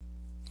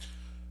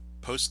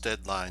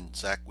Post-deadline,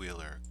 Zach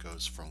Wheeler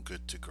goes from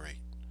good to great.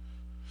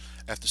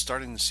 After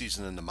starting the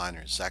season in the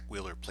minors, Zach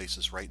Wheeler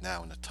places right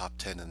now in the top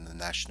 10 in the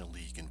National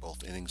League in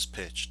both innings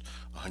pitched,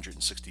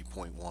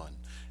 160.1,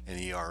 and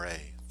ERA,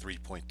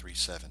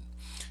 3.37,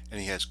 and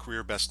he has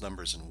career best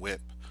numbers in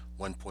WHIP,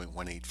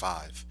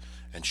 1.185,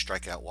 and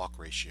strikeout walk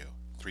ratio,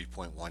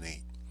 3.18.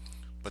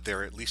 But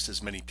there are at least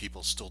as many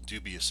people still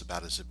dubious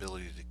about his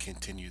ability to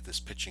continue this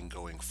pitching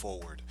going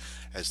forward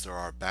as there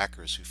are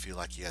backers who feel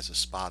like he has a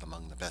spot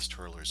among the best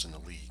hurlers in the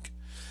league.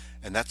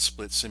 And that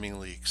split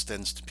seemingly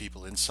extends to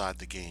people inside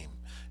the game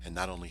and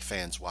not only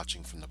fans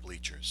watching from the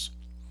bleachers.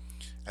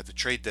 At the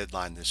trade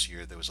deadline this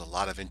year, there was a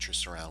lot of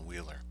interest around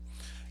Wheeler.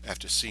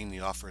 After seeing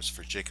the offers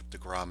for Jacob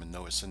deGrom and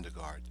Noah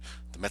Syndergaard,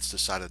 the Mets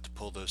decided to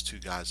pull those two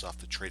guys off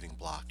the trading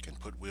block and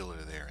put Wheeler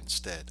there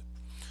instead.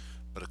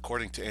 But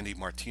according to Andy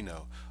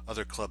Martino,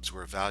 other clubs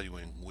were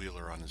valuing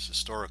Wheeler on his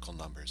historical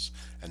numbers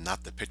and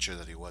not the pitcher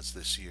that he was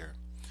this year.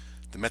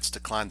 The Mets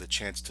declined the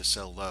chance to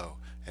sell low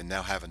and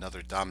now have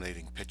another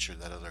dominating pitcher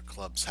that other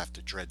clubs have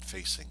to dread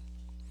facing.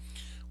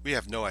 We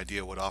have no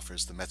idea what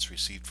offers the Mets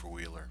received for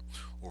Wheeler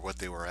or what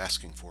they were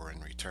asking for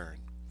in return.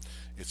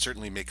 It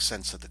certainly makes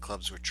sense that the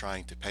clubs were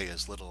trying to pay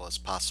as little as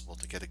possible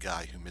to get a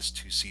guy who missed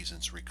 2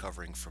 seasons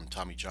recovering from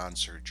Tommy John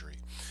surgery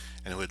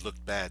and who had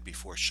looked bad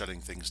before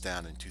shutting things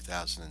down in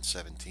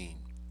 2017.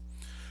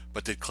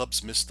 But did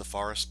clubs miss the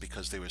forest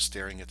because they were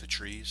staring at the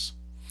trees?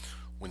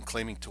 When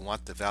claiming to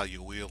want to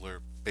value Wheeler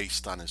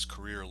based on his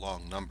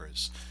career-long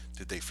numbers,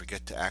 did they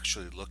forget to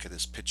actually look at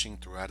his pitching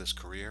throughout his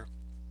career?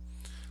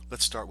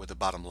 Let's start with the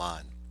bottom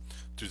line.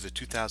 Through the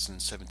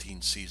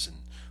 2017 season,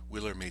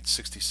 Wheeler made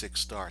 66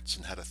 starts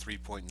and had a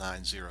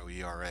 3.90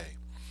 ERA.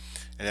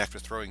 And after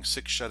throwing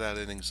 6 shutout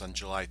innings on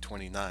July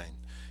 29,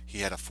 he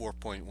had a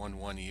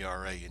 4.11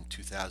 ERA in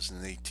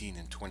 2018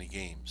 in 20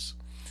 games.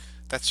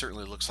 That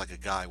certainly looks like a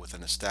guy with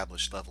an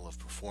established level of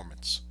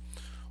performance.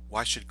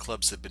 Why should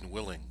clubs have been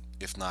willing,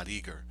 if not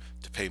eager,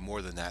 to pay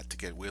more than that to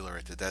get Wheeler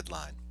at the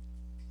deadline?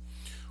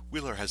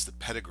 Wheeler has the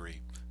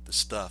pedigree, the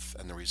stuff,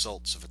 and the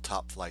results of a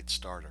top-flight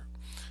starter.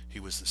 He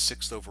was the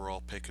 6th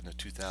overall pick in the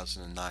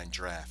 2009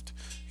 draft.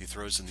 He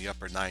throws in the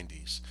upper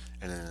 90s,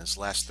 and in his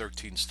last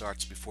 13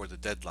 starts before the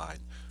deadline,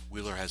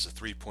 Wheeler has a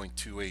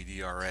 3.28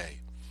 ERA.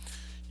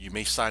 You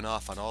may sign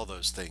off on all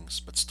those things,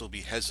 but still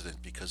be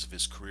hesitant because of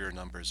his career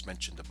numbers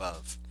mentioned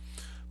above.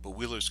 But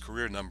Wheeler's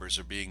career numbers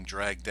are being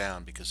dragged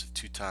down because of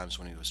 2 times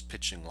when he was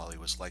pitching while he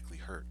was likely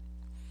hurt.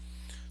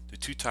 The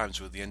 2 times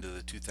were the end of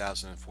the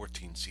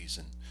 2014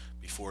 season,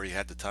 before he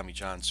had the Tommy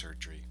John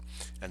surgery,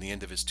 and the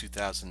end of his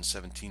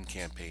 2017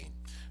 campaign,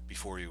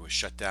 before he was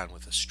shut down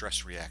with a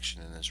stress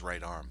reaction in his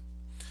right arm.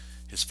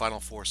 His final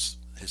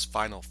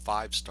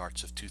 5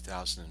 starts of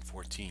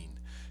 2014,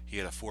 he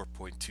had a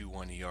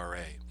 4.21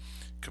 ERA,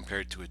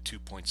 compared to a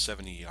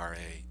 2.70 ERA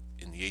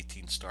in the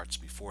 18 starts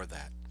before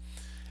that.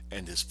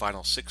 And his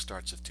final 6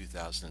 starts of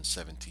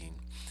 2017,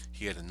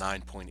 he had a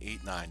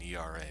 9.89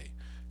 ERA,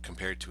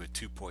 compared to a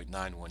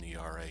 2.91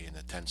 ERA in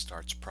the 10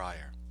 starts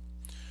prior.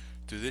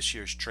 Through this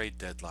year's trade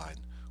deadline,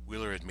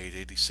 Wheeler had made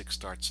 86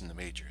 starts in the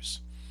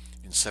majors.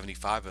 In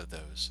 75 of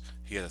those,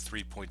 he had a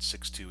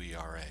 3.62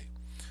 ERA.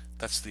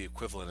 That's the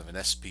equivalent of an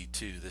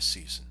SP2 this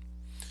season.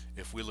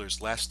 If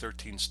Wheeler's last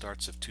 13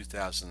 starts of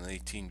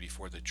 2018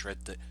 before the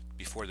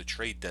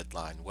trade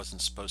deadline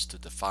wasn't supposed to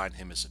define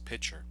him as a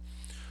pitcher,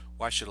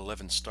 why should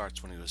 11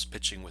 starts when he was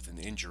pitching with an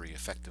injury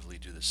effectively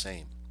do the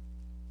same?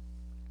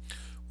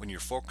 When you're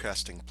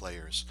forecasting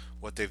players,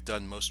 what they've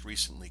done most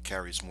recently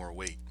carries more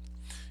weight.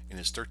 In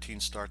his 13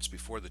 starts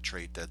before the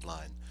trade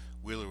deadline,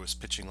 Wheeler was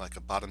pitching like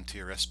a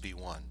bottom-tier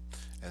SP1,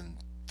 and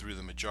through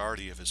the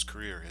majority of his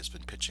career has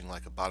been pitching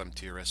like a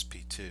bottom-tier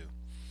SP2.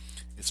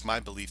 It's my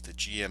belief that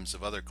GMs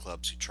of other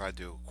clubs who tried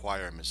to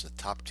acquire him as a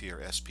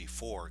top-tier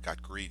SP4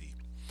 got greedy.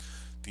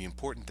 The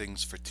important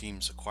things for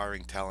teams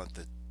acquiring talent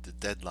at the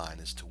deadline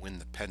is to win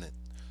the pennant,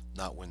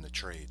 not win the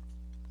trade.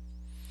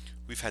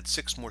 We've had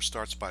 6 more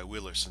starts by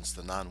Wheeler since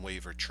the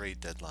non-waiver trade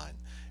deadline,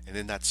 and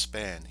in that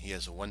span he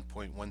has a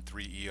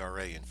 1.13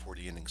 ERA in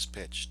 40 innings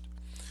pitched.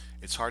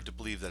 It's hard to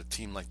believe that a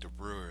team like the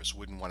Brewers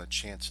wouldn't want a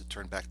chance to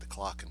turn back the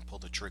clock and pull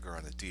the trigger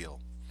on a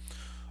deal.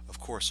 Of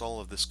course, all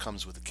of this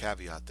comes with the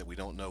caveat that we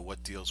don't know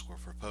what deals were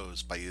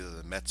proposed by either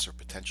the Mets or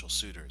potential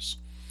suitors.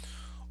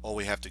 All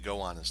we have to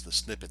go on is the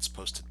snippets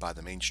posted by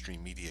the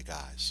mainstream media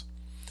guys.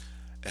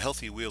 A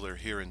healthy Wheeler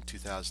here in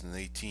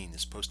 2018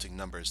 is posting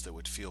numbers that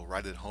would feel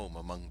right at home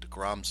among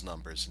deGrom's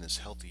numbers in his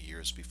healthy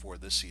years before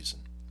this season.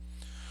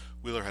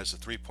 Wheeler has a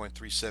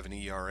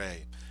 3.37 ERA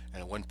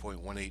and a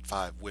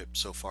 1.185 WHIP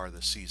so far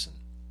this season.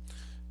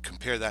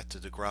 Compare that to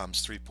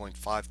deGrom's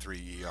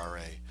 3.53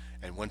 ERA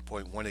and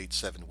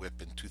 1.187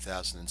 WHIP in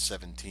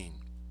 2017.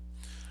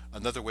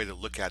 Another way to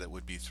look at it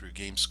would be through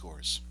game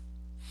scores.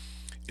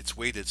 It's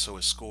weighted so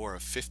a score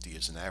of 50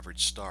 is an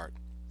average start.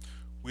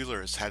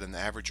 Wheeler has had an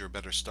average or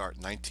better start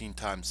 19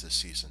 times this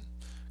season,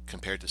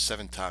 compared to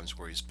 7 times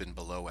where he's been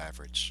below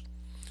average.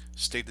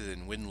 Stated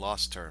in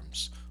win-loss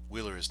terms,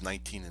 Wheeler is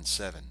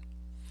 19-7.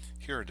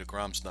 Here are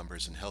deGrom's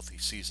numbers in healthy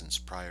seasons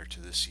prior to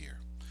this year.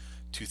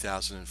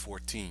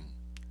 2014,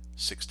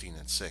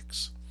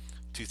 16-6,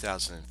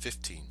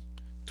 2015,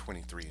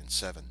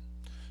 23-7,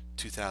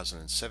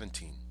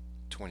 2017,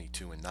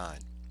 22-9.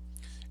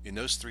 In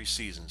those 3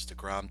 seasons,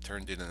 DeGrom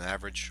turned in an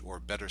average or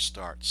better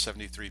start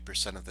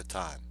 73% of the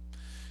time.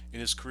 In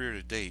his career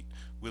to date,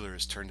 Wheeler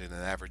has turned in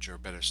an average or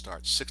better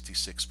start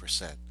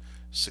 66%,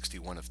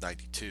 61 of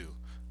 92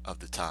 of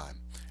the time.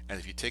 And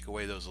if you take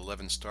away those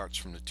 11 starts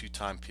from the 2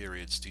 time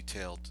periods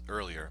detailed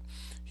earlier,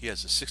 he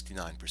has a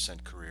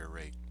 69% career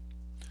rate.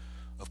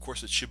 Of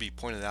course, it should be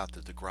pointed out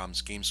that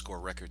DeGrom's game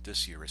score record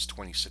this year is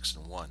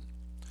 26-1.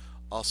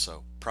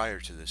 Also, prior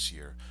to this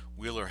year,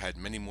 Wheeler had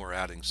many more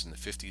outings in the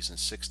 50s and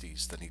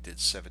 60s than he did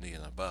 70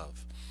 and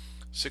above.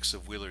 6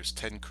 of Wheeler's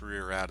 10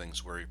 career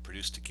outings where he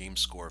produced a game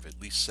score of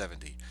at least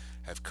 70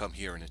 have come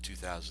here in the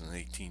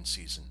 2018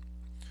 season.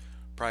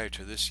 Prior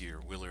to this year,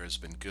 Wheeler has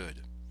been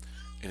good.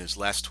 In his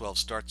last 12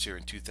 starts here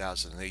in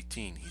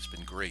 2018, he's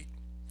been great.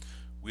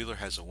 Wheeler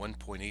has a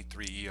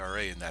 1.83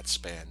 ERA in that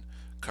span,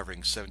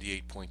 covering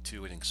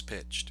 78.2 innings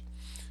pitched.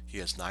 He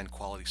has 9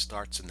 quality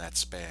starts in that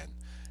span,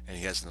 and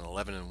he has an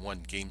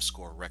 11-1 game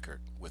score record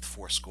with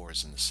 4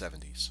 scores in the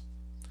 70s.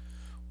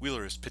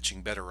 Wheeler is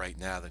pitching better right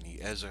now than he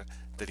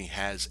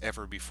has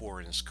ever before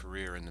in his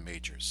career in the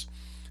majors.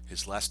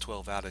 His last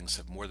 12 outings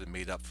have more than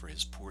made up for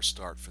his poor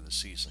start for the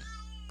season.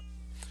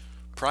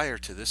 Prior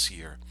to this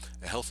year,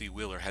 a healthy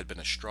Wheeler had been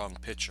a strong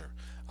pitcher,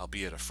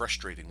 albeit a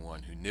frustrating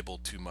one who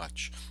nibbled too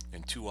much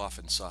and too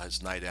often saw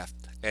his night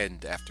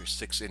end after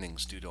 6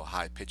 innings due to a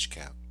high pitch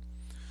count.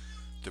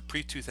 The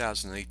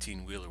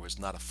pre-2018 Wheeler was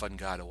not a fun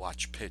guy to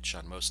watch pitch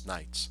on most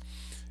nights.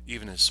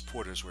 Even his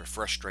supporters were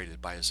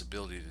frustrated by his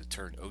ability to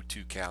turn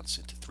 0-2 counts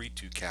into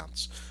 3-2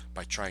 counts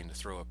by trying to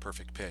throw a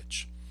perfect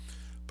pitch.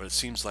 But it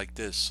seems like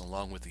this,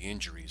 along with the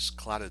injuries,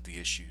 clouded the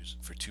issues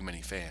for too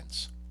many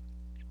fans.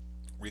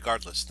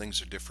 Regardless,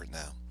 things are different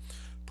now.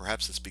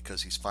 Perhaps it's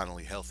because he's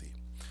finally healthy.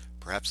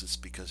 Perhaps it's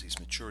because he's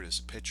matured as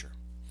a pitcher.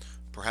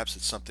 Perhaps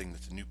it's something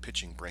that the new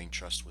pitching brain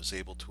trust was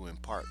able to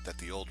impart that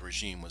the old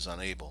regime was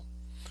unable.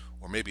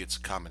 Or maybe it's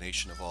a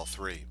combination of all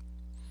 3.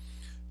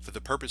 For the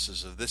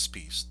purposes of this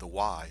piece, the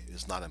why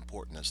is not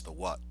important as the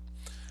what,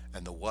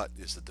 and the what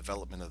is the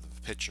development of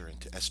the pitcher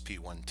into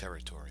SP1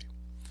 territory.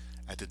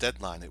 At the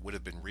deadline, it would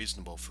have been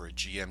reasonable for a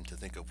GM to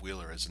think of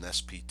Wheeler as an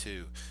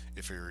SP2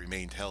 if he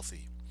remained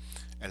healthy,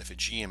 and if a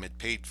GM had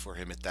paid for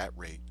him at that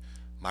rate,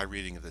 my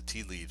reading of the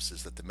tea leaves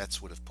is that the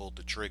Mets would have pulled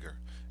the trigger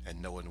and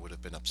no one would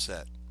have been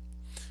upset.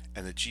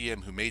 And the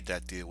GM who made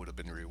that deal would have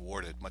been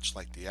rewarded much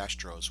like the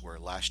Astros were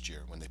last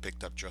year when they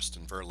picked up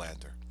Justin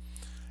Verlander.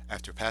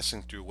 After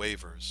passing through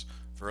waivers,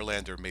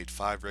 Verlander made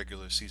 5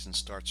 regular season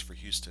starts for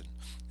Houston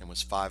and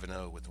was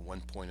 5-0 with a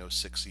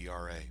 1.06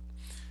 ERA.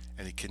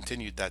 And he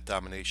continued that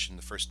domination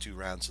the first 2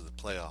 rounds of the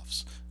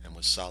playoffs and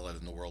was solid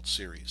in the World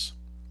Series.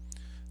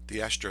 The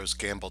Astros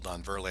gambled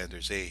on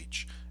Verlander's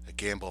age, a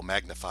gamble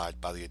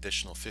magnified by the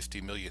additional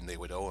 $50 million they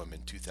would owe him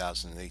in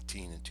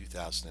 2018 and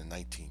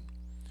 2019.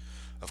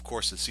 Of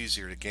course, it's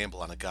easier to gamble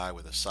on a guy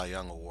with a Cy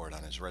Young Award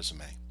on his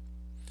resume.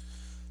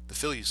 The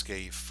Phillies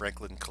gave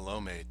Franklin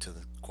Colome to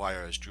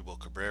acquire Asdrubal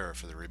Cabrera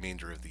for the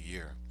remainder of the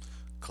year.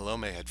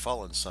 Colome had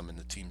fallen some in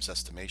the team's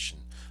estimation,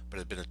 but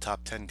had been a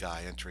top 10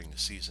 guy entering the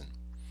season.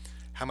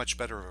 How much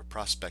better of a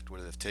prospect would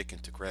it have taken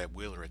to grab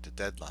Wheeler at the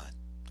deadline?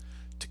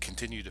 To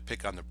continue to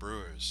pick on the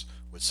Brewers,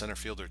 would center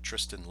fielder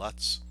Tristan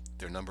Lutz,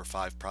 their number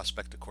 5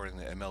 prospect according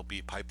to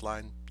MLB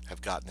Pipeline,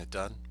 have gotten it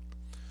done?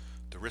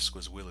 The risk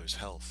was Wheeler's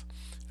health,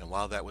 and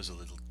while that was a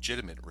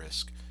legitimate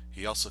risk,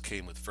 he also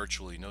came with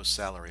virtually no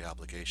salary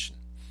obligation.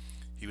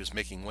 He was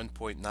making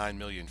 $1.9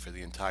 million for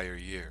the entire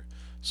year,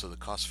 so the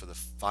cost for the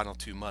final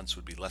 2 months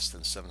would be less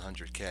than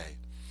 $700K,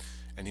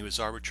 and he was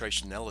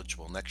arbitration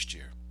eligible next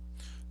year.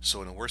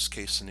 So in a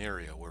worst-case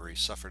scenario where he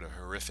suffered a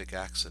horrific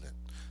accident,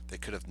 they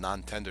could have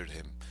non-tendered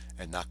him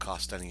and not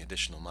cost any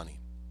additional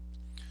money.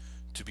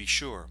 To be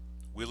sure,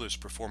 Wheeler's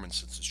performance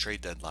since the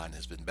trade deadline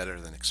has been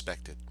better than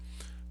expected,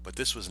 but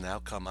this was an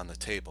outcome on the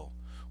table,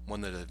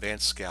 one that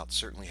advanced scouts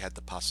certainly had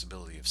the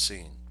possibility of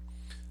seeing.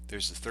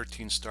 There's the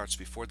 13 starts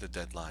before the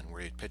deadline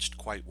where he had pitched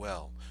quite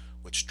well,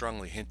 which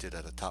strongly hinted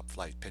at a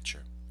top-flight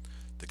pitcher.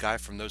 The guy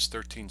from those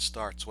 13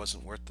 starts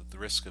wasn't worth the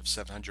risk of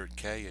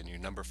 $700K and your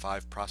number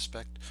 5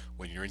 prospect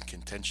when you're in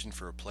contention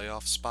for a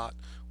playoff spot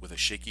with a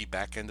shaky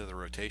back end of the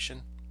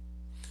rotation?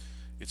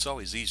 It's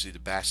always easy to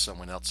bash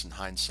someone else in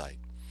hindsight,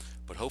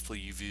 but hopefully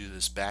you view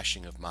this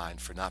bashing of mine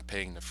for not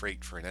paying the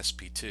freight for an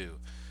SP2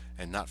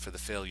 and not for the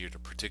failure to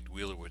predict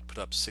Wheeler would put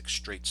up 6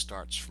 straight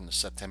starts from the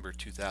September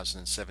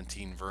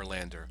 2017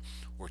 Verlander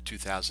or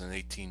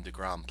 2018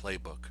 DeGrom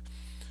playbook.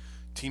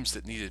 Teams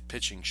that needed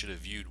pitching should have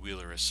viewed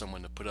Wheeler as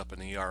someone to put up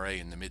an ERA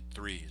in the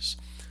mid-3s.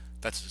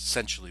 That's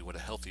essentially what a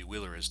healthy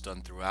Wheeler has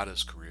done throughout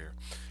his career,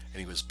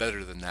 and he was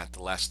better than that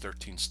the last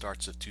 13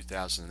 starts of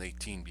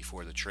 2018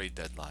 before the trade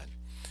deadline,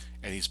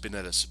 and he's been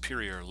at a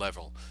superior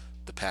level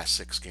the past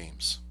 6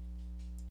 games.